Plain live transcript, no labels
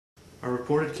Are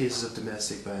reported cases of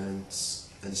domestic violence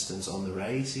incidents on the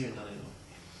rise here in Donegal?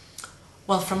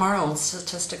 Well, from our own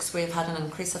statistics, we've had an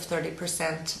increase of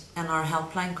 30% in our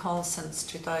helpline calls since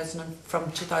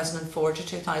from 2004 to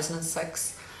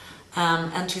 2006.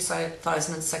 In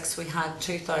 2006, we had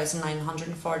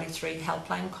 2,943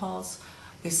 helpline calls.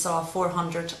 We saw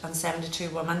 472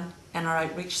 women in our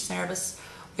outreach service.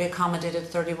 We accommodated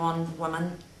 31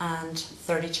 women and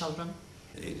 30 children.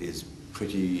 It is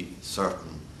pretty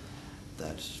certain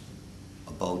that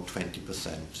about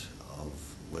 20% of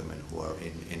women who are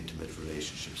in intimate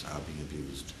relationships are being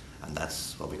abused, and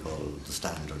that's what we call the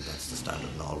standard. That's the standard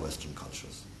in all Western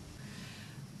cultures.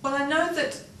 Well, I know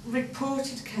that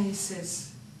reported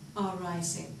cases are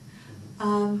rising.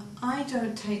 I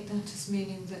don't take that as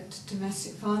meaning that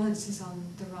domestic violence is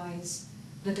on the rise.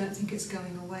 I don't think it's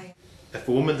going away. If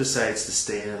a woman decides to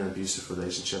stay in an abusive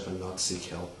relationship and not seek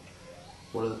help,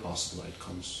 what are the possible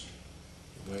outcomes?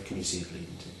 Where can you see it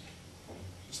leading to?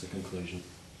 What's the conclusion?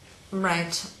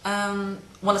 Right.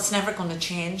 Well, it's never going to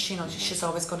change. You know, she's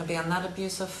always going to be in that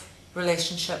abusive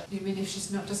relationship. You mean if she's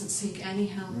doesn't seek any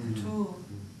help at all?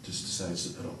 Just decides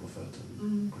to put up with it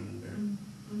and grin and bear it.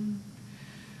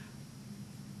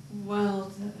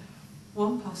 Well,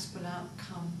 one possible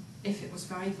outcome, if it was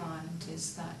very violent,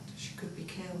 is that she could be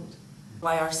killed.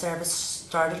 Why our service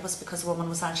started was because a woman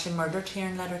was actually murdered here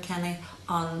in Letterkenny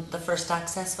on the first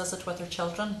access visit with her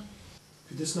children.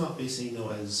 Could this not be seen though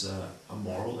as a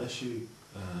moral issue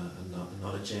and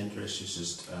not a gender issue?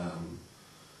 It's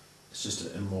just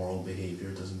an immoral behaviour.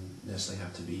 It doesn't necessarily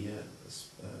have to be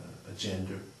a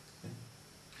gender thing.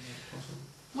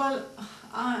 Well,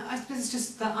 I suppose it's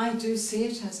just that I do see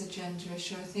it as a gender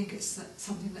issue. I think it's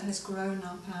something that has grown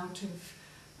up out of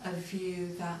a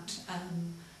view that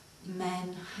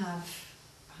men have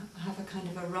a kind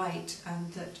of a right,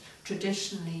 and that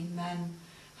traditionally men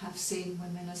have seen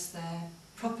women as their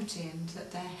property and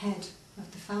that they're head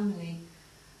of the family,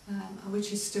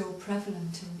 which is still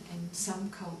prevalent in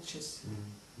some cultures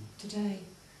today.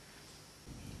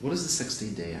 What is the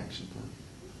 16-day action plan?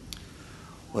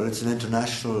 Well, it's an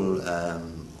international, I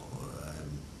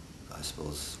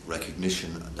suppose,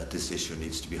 recognition that this issue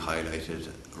needs to be highlighted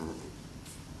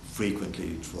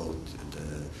frequently throughout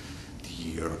the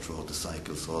year or throughout the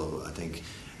cycle. So I think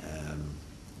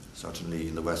certainly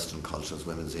in the Western cultures,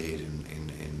 Women's Aid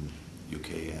in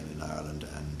UK and in Ireland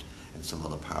and in some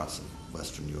other parts of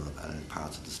Western Europe and in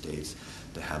parts of the States,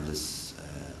 they have this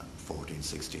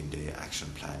 14-16-day action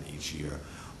plan each year,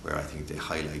 where I think they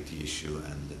highlight the issue,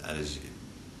 and as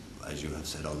you have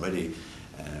said already,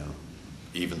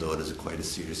 even though it is quite a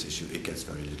serious issue, it gets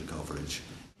very little coverage.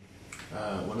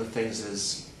 One of the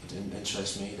things that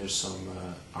interests me, there's some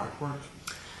artwork.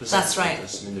 That's right.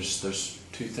 I mean, there's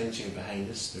two things here behind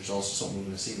us. There's also something we're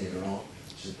going to see later on,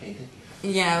 which is a painting.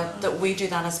 Yeah, that we do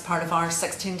that as part of our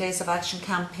 16 Days of Action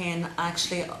campaign.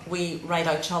 Actually, we write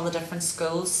out to all the different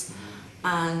schools,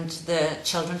 and the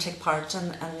children take part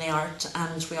in the art,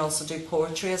 and we also do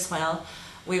poetry as well.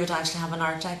 We would actually have an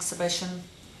art exhibition.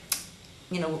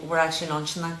 You know, we're actually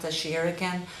launching that this year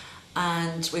again,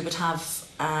 and we would have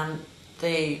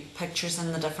the pictures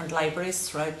in the different libraries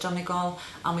throughout Donegal,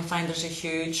 and we find there's a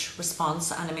huge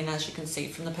response. And I mean, as you can see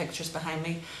from the pictures behind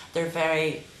me, they're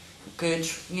very good,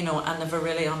 you know, and they've a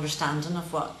really understanding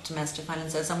of what domestic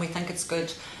violence is, and we think it's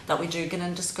good that we do get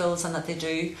into schools and that they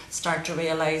do start to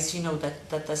realise, you know, that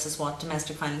this is what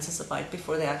domestic violence is about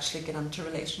before they actually get into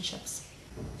relationships.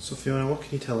 So Fiona, what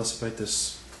can you tell us about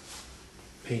this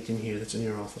painting here that's in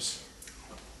your office?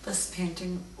 This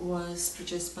painting was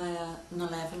produced by an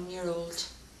 11-year-old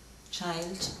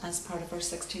child as part of our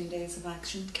 16 Days of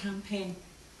Action campaign,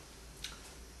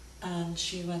 and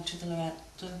she went to the Lough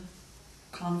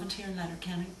convent here in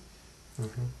Letterkenny.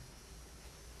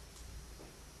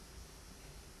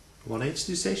 What age did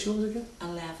you say she was again?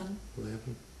 11.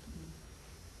 11.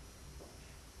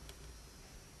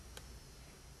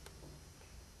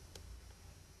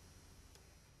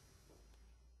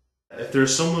 If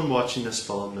there's someone watching this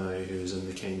film now who's in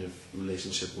the kind of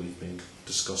relationship we've been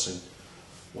discussing,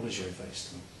 what is your advice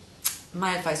to them?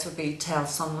 My advice would be tell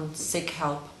someone, seek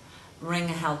help, ring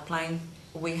a helpline.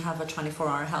 We have a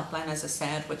 24-hour helpline, as I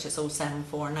said, which is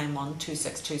 07491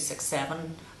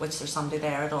 26267, which there's somebody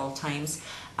there at all times,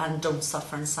 and don't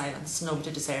suffer in silence.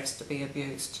 Nobody deserves to be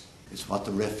abused. It's what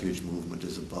the refuge movement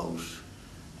is about,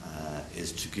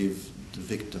 is to give the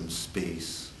victims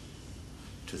space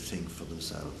to think for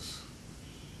themselves.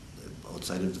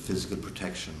 Outside of the physical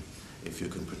protection, if you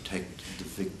can protect the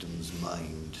victim's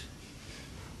mind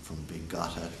from being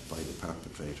got at by the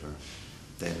perpetrator,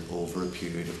 then over a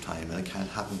period of time, and it can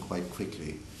happen quite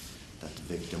quickly, that the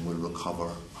victim will recover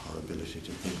her ability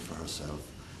to think for herself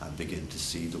and begin to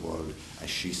see the world as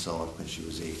she saw it when she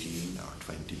was 18 or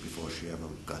 20 before she ever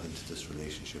got into this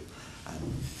relationship,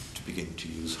 and to begin to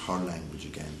use her language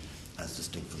again as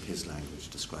distinct from his language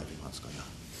describing what's going on.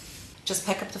 Just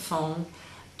pick up the phone,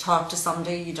 talk to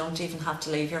somebody. You don't even have to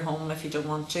leave your home if you don't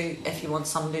want to, if you want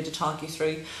somebody to talk you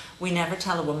through. We never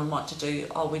tell a woman what to do.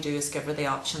 All we do is give her the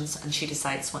options and she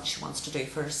decides what she wants to do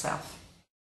for herself.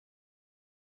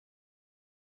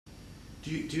 Do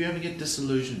you ever get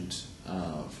disillusioned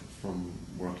from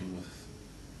working with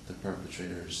the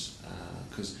perpetrators?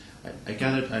 Because I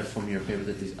gathered from your paper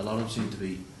that a lot of them seem to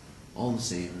be all the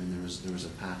same. I mean, there was a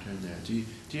pattern there. Do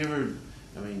you ever?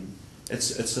 I mean,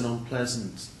 it's an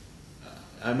unpleasant.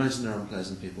 I imagine they're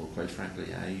unpleasant people. Quite frankly,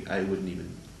 I wouldn't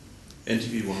even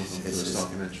interview one of them for this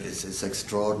documentary. It's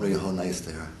extraordinary how nice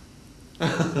they are.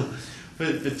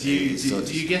 But do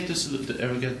you get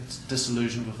ever get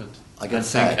disillusioned with it? I get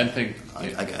sad.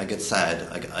 I get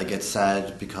sad. I get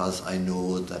sad because I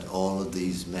know that all of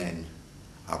these men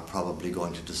are probably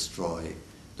going to destroy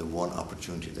the one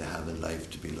opportunity they have in life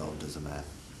to be loved as a man,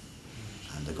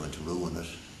 and they're going to ruin it.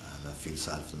 And I feel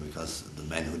sad for them because the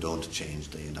men who don't change,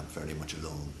 they end up very much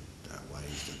alone. Their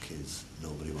wives, their kids,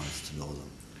 nobody wants to know them.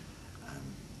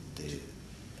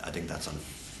 I think that's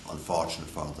unfortunate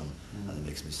for them, and it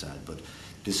makes me sad. But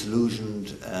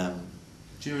disillusioned.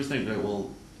 Do you ever think, like,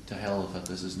 well, to hell with it,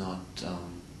 this is not. Do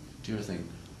you ever think,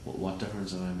 what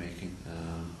difference am I making?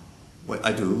 Well,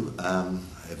 I do.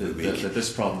 Every week. That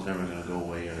this problem's never going to go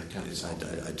away, or it can't be solved.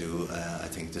 I do. I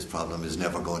think this problem is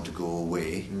never going to go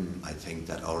away. I think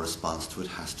that our response to it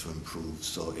has to improve.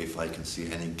 So if I can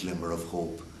see any glimmer of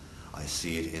hope, I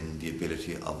see it in the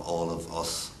ability of all of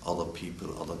us, other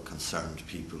people, other concerned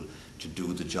people, to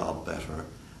do the job better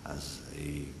as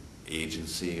a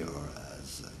agency or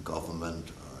as a government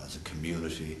or as a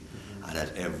community, and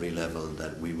at every level,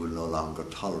 that we will no longer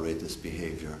tolerate this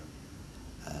behaviour,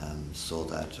 so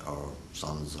that our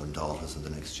sons or daughters in the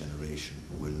next generation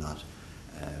will not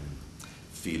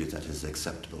feel it that is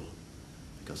acceptable,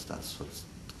 because that's what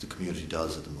the community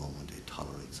does at the moment. It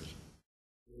tolerates it.